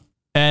bottom.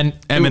 And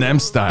Eminem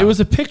style. It was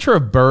a picture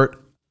of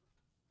Bert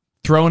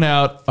throwing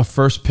out a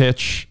first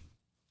pitch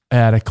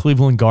at a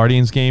Cleveland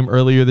Guardians game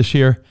earlier this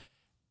year.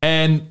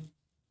 And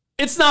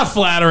it's not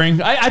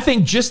flattering. I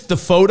think just the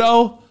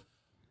photo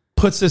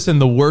puts this in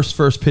the worst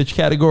first pitch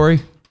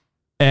category.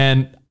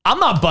 And I'm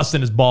not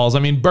busting his balls. I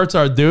mean, Bert's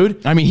our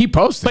dude. I mean, he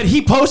posted But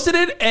he posted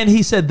it, and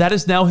he said that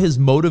is now his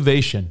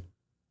motivation.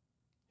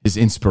 his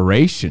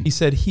inspiration. He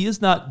said he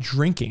is not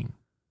drinking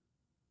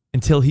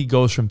until he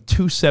goes from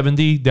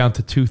 270 down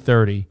to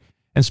 230.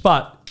 And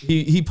Spot,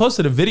 he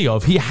posted a video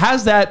of he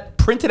has that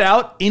printed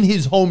out in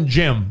his home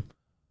gym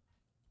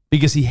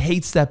because he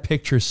hates that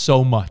picture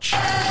so much.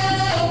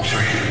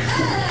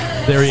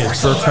 There he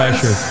is, Bert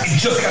Kreischer. You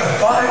just gotta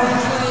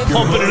find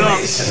Pumping it up.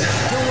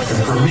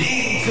 And for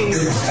me,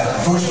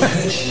 that first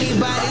pitch.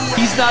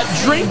 He's not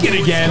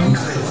drinking again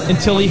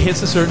until he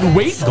hits a certain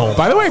weight goal.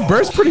 By the way,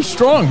 Bert's pretty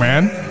strong,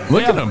 man.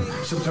 Look at him.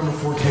 September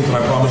 14th, and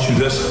I promise you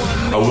this,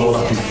 I will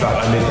not be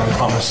fat. I made that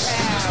promise.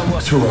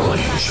 Too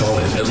early.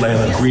 Charlotte,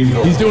 Atlanta,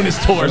 Greenville. He's doing his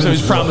tour, so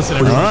he's promising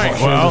it. All right,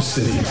 well.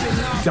 City,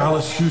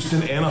 Dallas,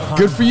 Houston, Anaheim.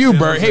 Good for you,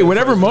 Bert. Hey,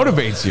 whatever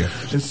motivates you.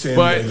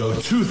 But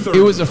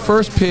it was a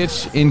first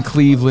pitch in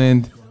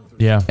Cleveland.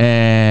 Yeah.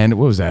 And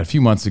what was that? A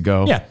few months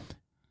ago. Yeah.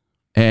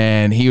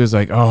 And he was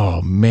like,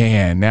 oh,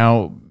 man.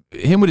 Now,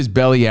 him with his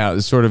belly out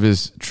is sort of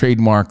his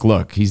trademark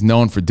look. He's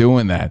known for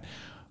doing that.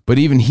 But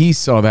even he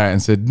saw that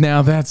and said,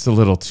 now that's a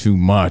little too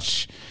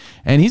much.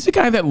 And he's a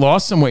guy that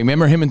lost some weight.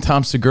 Remember him and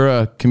Tom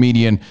Segura,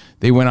 comedian,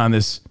 they went on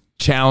this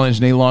challenge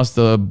and they lost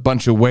a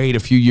bunch of weight a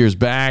few years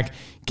back,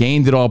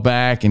 gained it all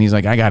back. And he's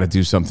like, I got to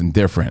do something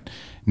different.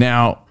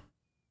 Now,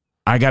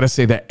 I got to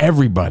say that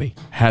everybody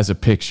has a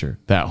picture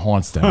that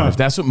haunts them. If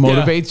that's what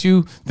motivates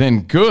you,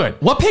 then good.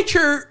 What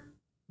picture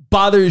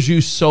bothers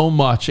you so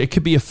much? It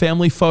could be a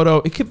family photo.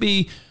 It could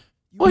be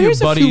Well, your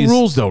here's buddies. a few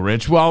rules, though,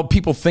 Rich. While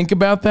people think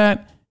about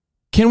that,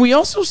 can we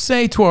also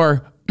say to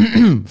our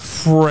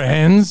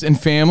friends and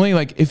family,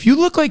 like, if you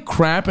look like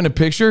crap in a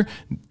picture,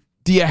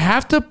 do you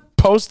have to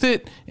post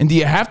it and do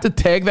you have to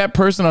tag that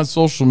person on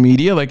social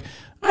media? Like,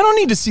 I don't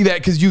need to see that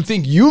because you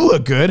think you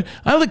look good.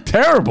 I look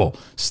terrible.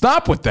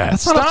 Stop with that.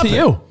 That's Stop not up to it.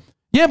 you.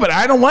 Yeah, but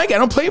I don't like it. I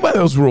don't play by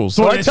those rules.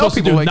 So what I are you tell supposed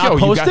to people, do, like, not yo,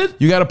 post it?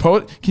 you got to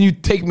post. Can you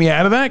take me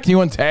out of that? Can you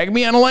untag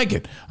me? I don't like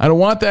it. I don't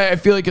want that. I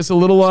feel like it's a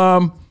little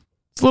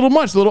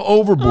much, a little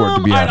overboard,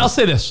 to be honest. I'll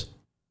say this.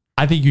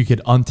 I think you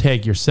could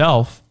untag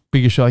yourself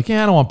because you're like,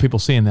 yeah, I don't want people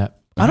seeing that.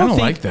 I don't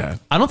think, like that.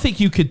 I don't think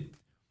you could.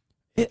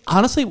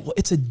 Honestly,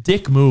 it's a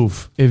dick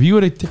move. If you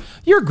would,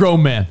 you're a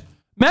grown man.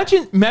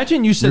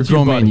 Imagine you said You're a to your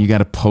grown buddy, man, you got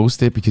to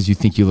post it because you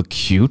think you look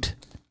cute.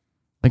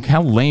 Like,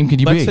 how lame could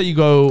you be? let's say you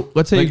go.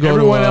 Let's say Like, you go.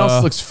 everyone to,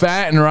 else looks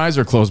fat and their eyes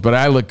are closed, but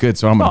I look good,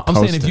 so I'm going to I'm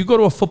post saying it. if you go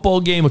to a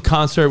football game, a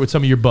concert with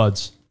some of your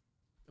buds,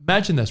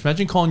 imagine this.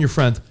 Imagine calling your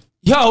friend,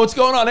 "Yo, what's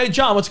going on? Hey,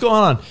 John, what's going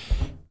on?"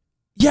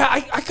 Yeah,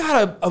 I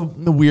got a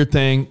weird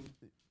thing.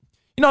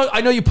 You know,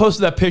 I know you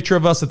posted that picture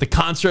of us at the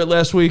concert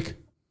last week.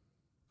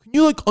 Can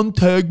you like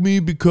untag me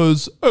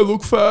because I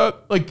look fat?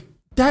 Like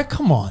that?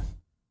 Come on.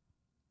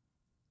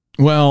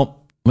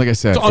 Well, like I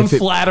said, It's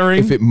unflattering.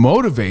 If it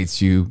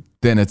motivates you,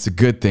 then it's a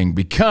good thing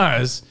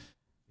because,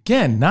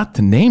 again, not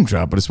to name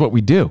drop, but it's what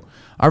we do.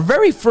 Our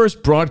very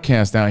first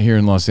broadcast out here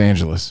in Los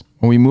Angeles,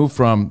 when we moved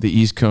from the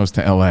East Coast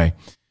to LA,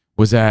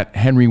 was at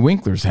Henry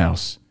Winkler's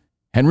house.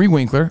 Henry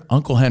Winkler,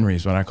 Uncle Henry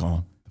is what I call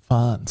him.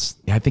 Fonz.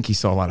 Yeah, I think he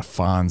saw a lot of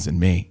Fonz in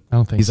me. I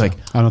don't think He's so. like,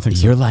 I don't think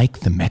so. you're like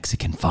the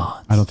Mexican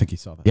Fonz. I don't think he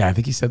saw that. Yeah, I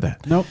think he said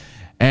that. Nope.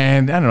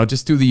 And I don't know,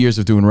 just through the years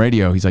of doing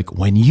radio, he's like,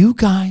 when you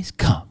guys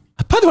come.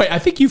 By the way, I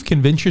think you've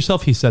convinced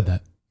yourself he said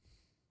that.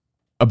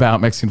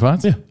 About Mexican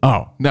Fonz? Yeah.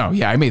 Oh, no,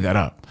 yeah, I made that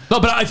up. No,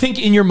 but I think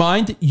in your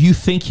mind, you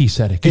think he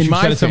said it. Because you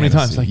said it so many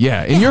times. Like,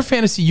 yeah. In your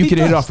fantasy, you could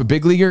hit off a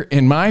big leaguer.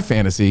 In my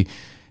fantasy,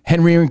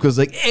 Henry Winkler's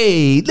like,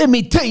 hey, let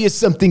me tell you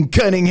something,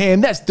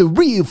 Cunningham. That's the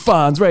real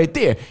Fonz right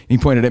there. And he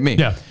pointed at me.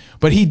 Yeah.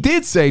 But he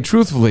did say,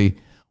 truthfully,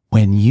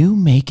 when you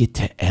make it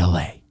to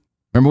L.A.,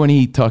 remember when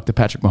he talked to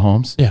Patrick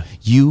Mahomes? Yeah.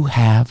 You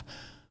have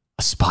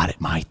a spot at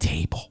my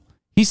table.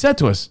 He said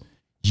to us,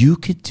 you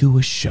could do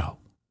a show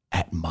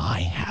at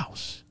my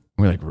house.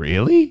 We're like,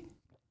 really?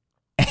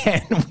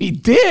 And we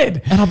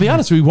did. And I'll be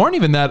honest, we weren't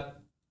even that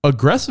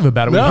aggressive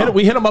about it. No.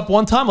 We hit him up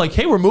one time like,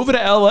 hey, we're moving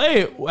to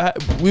LA.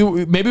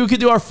 Maybe we could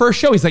do our first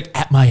show. He's like,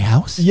 at my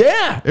house?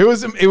 Yeah. It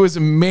was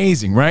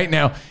amazing. Right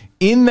now,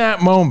 in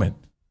that moment,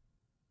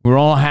 we're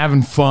all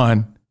having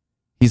fun.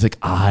 He's like,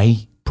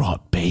 I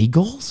brought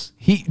bagels?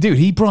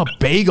 He brought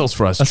bagels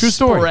for us. A True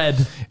story.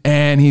 spread.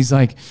 And he's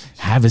like,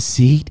 have a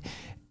seat.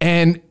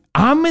 And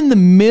I'm in the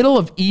middle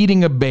of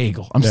eating a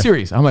bagel. I'm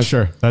serious. I'm like,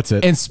 Sure, that's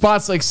it. And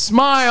Spot's like,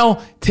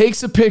 smile,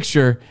 takes a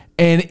picture,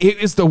 and it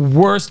is the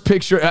worst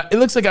picture. It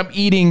looks like I'm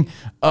eating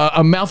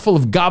a mouthful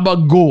of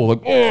gabagool.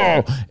 Like,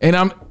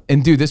 oh,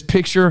 and dude, this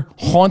picture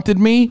haunted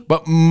me,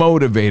 but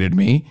motivated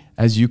me,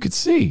 as you could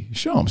see.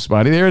 Show him,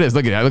 Spotty. There it is.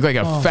 Look at that. I look like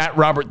a fat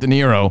Robert De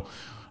Niro.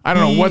 I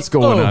don't know what's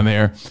going on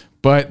there,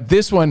 but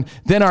this one.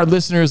 Then our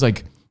listeners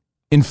like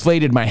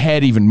inflated my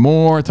head even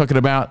more, talking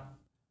about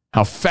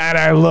how fat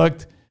I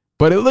looked.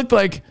 But it looked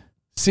like,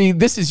 see,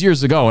 this is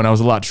years ago, and I was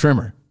a lot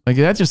trimmer. Like,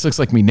 that just looks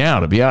like me now,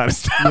 to be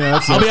honest. Yeah,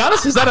 I'll be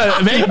honest, is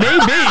that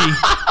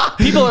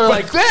maybe? People are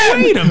like,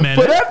 wait a minute.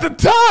 But at the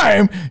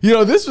time,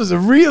 this was a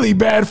really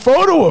bad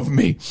photo of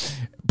me.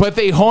 But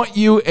they haunt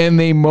you and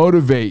they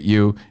motivate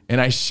you, and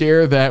I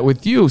share that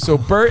with you. So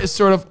Bert is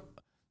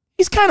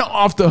he's kind of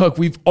off the hook.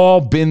 We've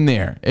all been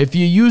there. If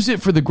you use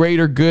it for the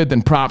greater good,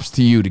 then props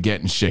to you to get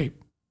in shape.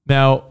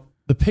 Now,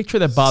 the picture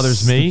that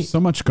bothers me. So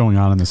much going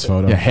on in this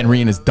photo. Yeah, Henry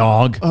and his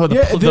dog. Oh,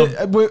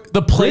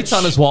 the plates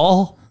on his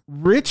wall.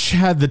 Rich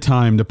had the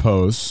time to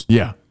pose.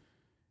 Yeah.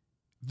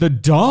 The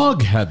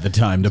dog had the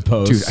time to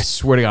pose. Dude, I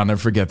swear to God, I'll never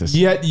forget this.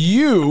 Yet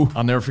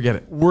I'll never forget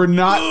it. were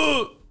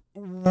not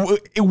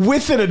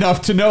with it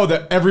enough to know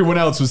that everyone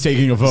else was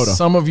taking a photo.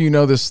 Some of you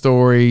know this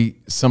story.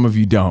 Some of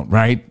you don't,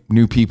 right?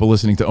 New people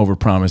listening to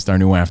Overpromised, our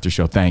new after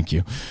show. Thank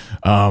you.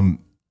 I'm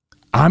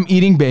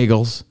eating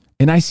bagels.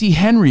 And I see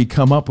Henry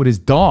come up with his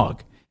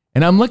dog.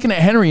 And I'm looking at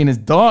Henry and his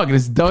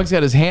dog's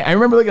got his hand. I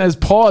remember looking at his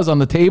paws on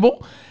the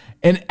table.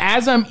 And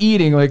as I'm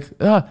eating,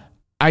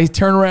 I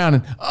turn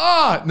around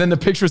and then the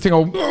picture was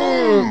taken,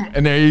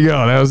 and there you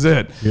go. That was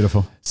it.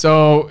 Beautiful.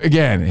 So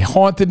again, it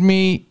haunted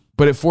me,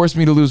 but it forced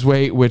me to lose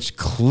weight, which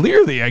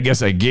clearly I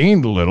guess I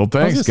gained a little.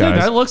 Thanks, guys.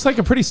 That looks like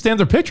a pretty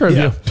standard picture of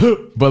you.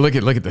 But look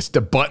at this.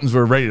 The buttons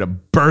were ready to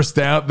burst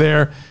out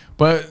there.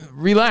 But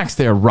relax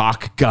there,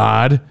 rock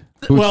god.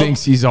 Who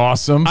thinks he's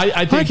awesome?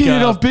 I think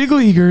get it off Big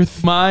Leaguer.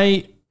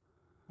 My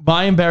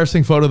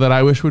embarrassing photo that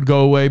I wish would go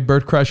away,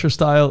 Bert Kreischer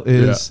style,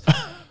 is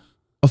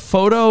a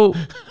photo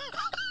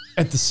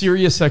at the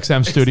Sirius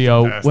XM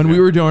studio when we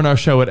were doing our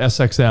show at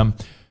SXM.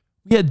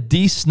 We had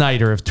Dee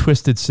Snider of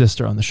Twisted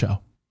Sister on the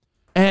show.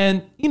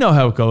 And you know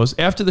how it goes.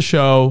 After the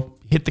show,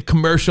 hit the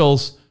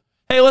commercials.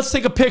 Hey, let's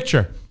take a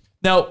picture.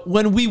 Now,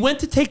 when we went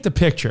to take the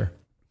picture,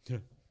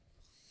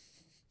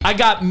 I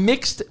got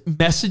mixed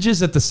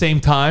messages at the same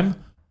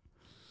time.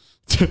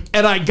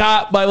 And I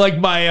got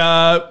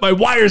my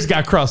wires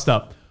got crossed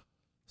up.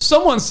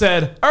 Someone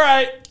said, all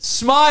right,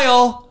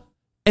 smile.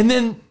 And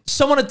then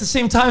someone at the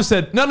same time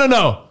said,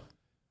 no.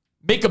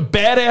 Make a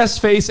badass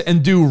face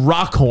and do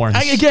rock horns.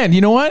 Again,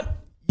 you know what?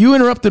 You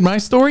interrupted my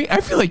story.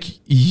 I feel like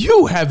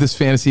you have this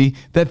fantasy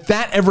that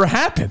ever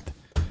happened.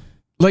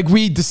 Like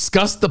we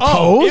discussed the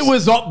pose. It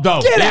was up.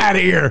 No, Get out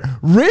of here.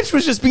 Rich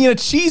was just being a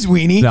cheese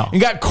weenie and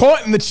got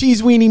caught in the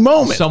cheese weenie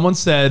moment. Someone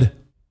said,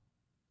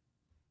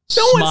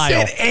 No one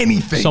said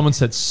anything. Someone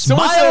said, smile.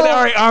 Someone said,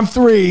 all right, I'm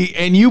 3,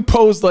 and you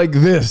posed like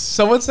this.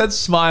 Someone said,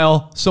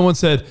 smile. Someone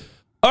said,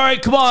 all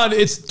right, come on,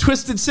 it's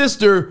Twisted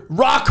Sister,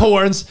 rock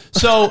horns.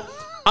 So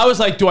I was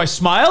like, do I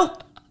smile?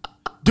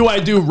 Do I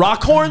do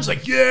rock horns?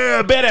 Like,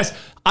 yeah, badass.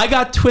 I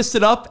got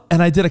twisted up,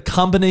 and I did a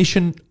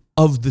combination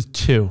of the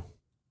two.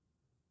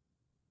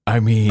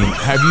 I mean,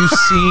 have you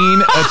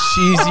seen a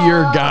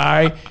cheesier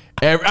guy?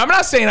 I'm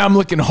not saying I'm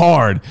looking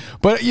hard,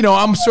 but,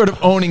 I'm sort of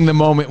owning the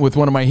moment with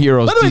one of my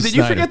heroes. By the way, did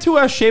you forget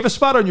to shave a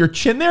spot on your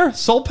chin there?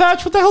 Soul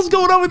patch? What the hell's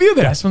going on with you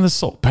there? That's when the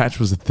soul patch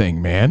was a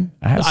thing, man.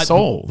 I had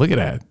soul. Look at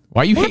that.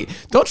 Why you hate?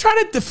 Don't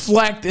try to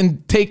deflect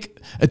and take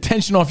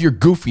attention off your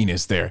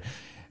goofiness there.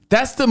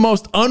 That's the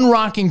most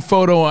unrocking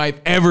photo I've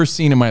ever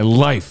seen in my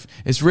life.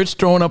 It's Rich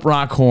throwing up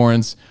rock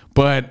horns,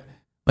 but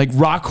like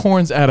rock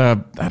horns at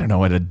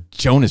a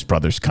Jonas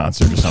Brothers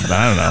concert or something.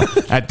 I don't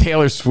know. At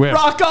Taylor Swift.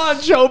 Rock on,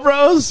 Joe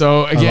Bros.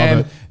 So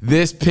again,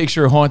 this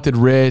picture haunted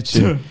Rich.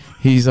 And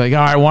he's like,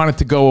 I want it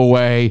to go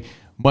away,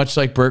 much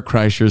like Bert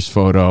Kreischer's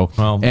photo.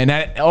 And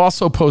that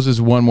also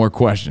poses one more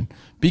question.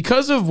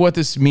 Because of what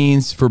this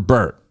means for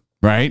Bert,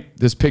 right?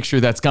 This picture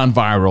that's gone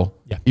viral,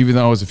 even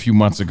though it was a few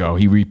months ago,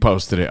 he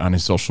reposted it on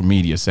his social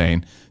media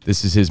saying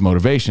this is his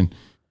motivation.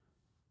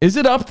 Is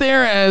it up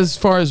there as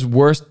far as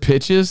worst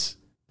pitches?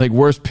 Like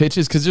worst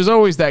pitches? Because there's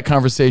always that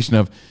conversation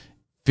of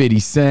 50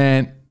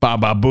 Cent,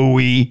 Baba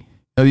Booey,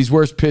 these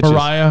worst pitches.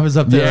 Mariah was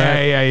up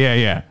there.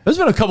 Yeah. There's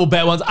been a couple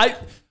bad ones. I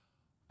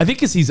think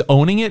because he's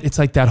owning it, it's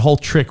like that whole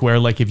trick where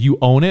like if you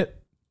own it,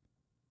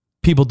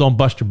 people don't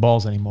bust your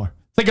balls anymore.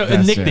 It's like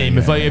a nickname.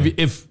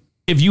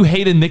 If you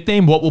hate a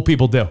nickname, what will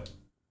people do?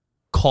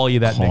 Call you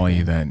that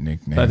nickname. That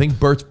nickname. So I think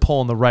Bert's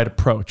pulling the right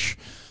approach.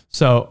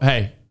 So,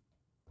 hey,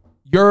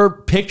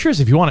 your pictures,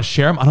 if you want to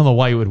share them, I don't know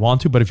why you would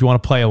want to, but if you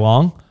want to play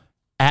along,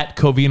 at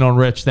Covino and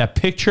Rich, that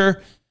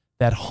picture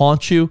that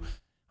haunts you.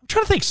 I'm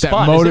trying to think,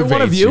 Spot. Is there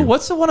one of you?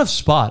 What's the one of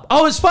Spot?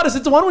 Oh, Spot, is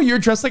it the one where you're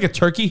dressed like a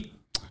turkey?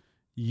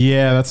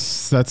 Yeah,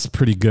 that's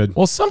pretty good.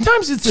 Well,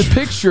 sometimes it's a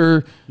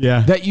picture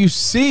that you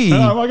see. I'm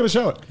not going to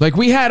show it. Like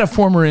we had a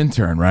former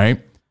intern,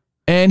 right?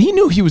 And he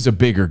knew he was a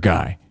bigger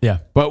guy. Yeah.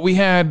 But we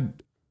had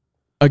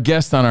a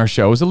guest on our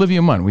show. It was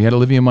Olivia Munn. We had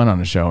Olivia Munn on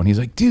the show. And he's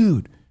like,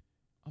 dude,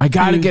 I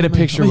got to get a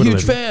picture with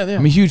Olivia. Fan, yeah.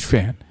 I'm a huge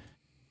fan.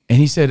 And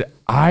he said,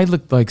 I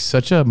looked like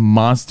such a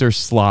monster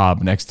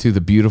slob next to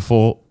the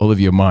beautiful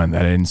Olivia Munn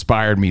that it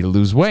inspired me to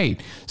lose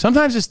weight.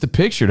 Sometimes it's the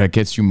picture that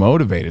gets you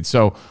motivated.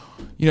 So,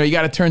 you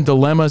got to turn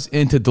dilemmas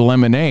into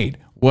dilemonade.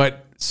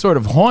 What sort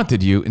of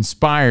haunted you,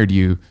 inspired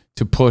you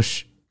to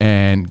push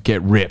and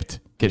get ripped,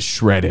 get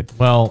shredded.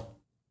 Well,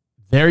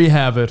 there you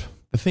have it.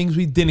 The things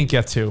we didn't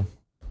get to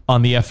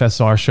on the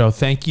FSR show.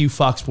 Thank you,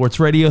 Fox Sports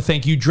Radio.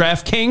 Thank you,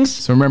 DraftKings.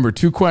 So remember,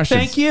 2 questions.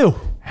 Thank you.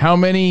 How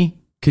many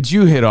could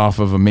you hit off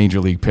of a major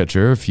league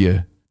pitcher if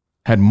you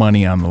had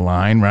money on the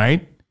line,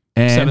 right?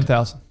 And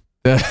 7,000.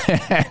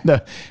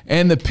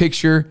 And the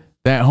picture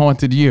that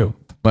haunted you.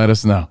 Let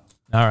us know.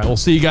 All right. We'll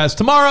see you guys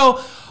tomorrow.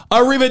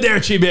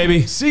 Arrivederci,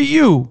 baby. See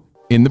you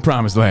in the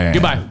promised land.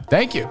 Goodbye.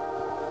 Thank you.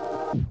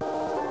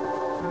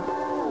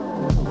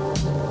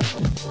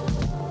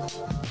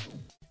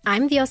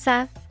 I'm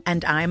Diosa.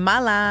 And I'm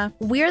Mala.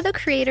 We're the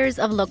creators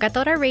of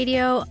Locatora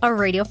Radio, a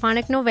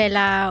radiophonic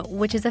novela,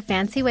 which is a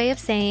fancy way of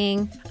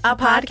saying a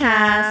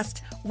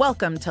podcast.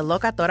 Welcome to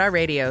Locatora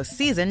Radio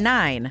Season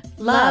 9.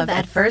 Love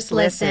at First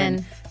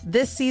Listen.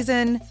 This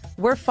season,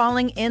 we're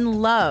falling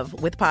in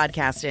love with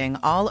podcasting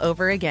all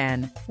over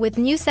again. With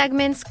new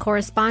segments,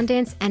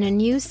 correspondence, and a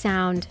new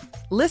sound.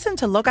 Listen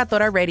to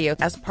Locatora Radio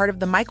as part of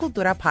the My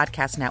Cultura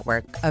Podcast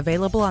Network.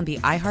 Available on the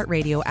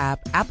iHeartRadio app,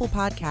 Apple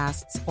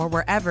Podcasts, or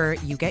wherever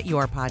you get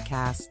your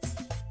podcasts.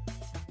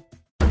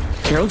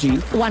 Carol G,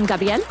 Juan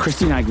Gabriel,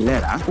 Christina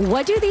Aguilera.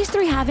 What do these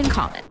 3 have in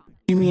common?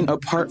 You mean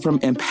apart from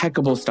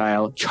impeccable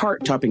style,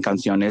 chart-topping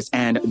canciones,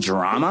 and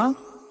drama?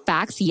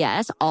 Facts,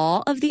 yes,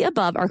 all of the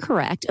above are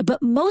correct,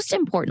 but most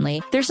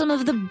importantly, they're some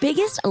of the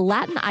biggest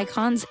Latin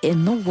icons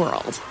in the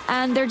world.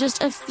 And they're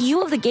just a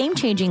few of the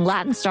game-changing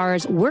Latin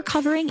stars we're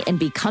covering in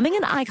Becoming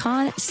an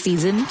Icon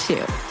Season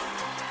 2.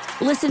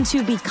 Listen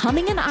to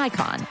Becoming an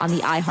Icon on the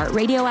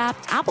iHeartRadio app,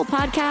 Apple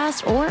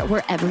Podcasts, or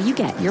wherever you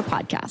get your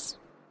podcasts.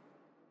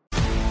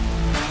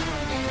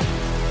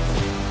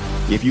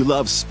 If you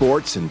love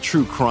sports and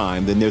true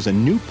crime, then there's a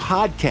new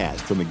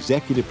podcast from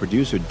executive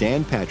producer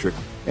Dan Patrick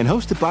and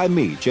hosted by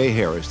me, Jay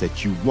Harris,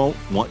 that you won't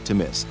want to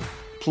miss.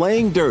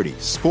 Playing Dirty: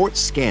 Sports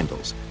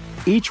Scandals.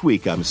 Each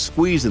week, I'm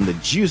squeezing the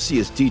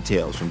juiciest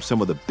details from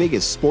some of the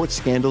biggest sports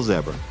scandals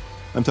ever.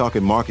 I'm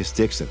talking Marcus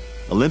Dixon,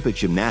 Olympic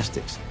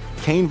gymnastics,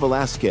 Cain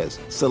Velasquez,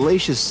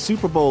 salacious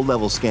Super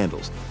Bowl-level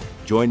scandals.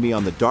 Join me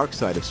on the dark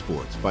side of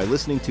sports by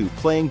listening to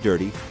Playing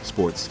Dirty: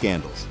 Sports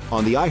Scandals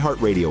on the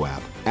iHeartRadio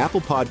app,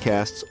 Apple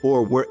Podcasts,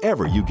 or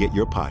wherever you get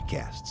your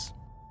podcasts.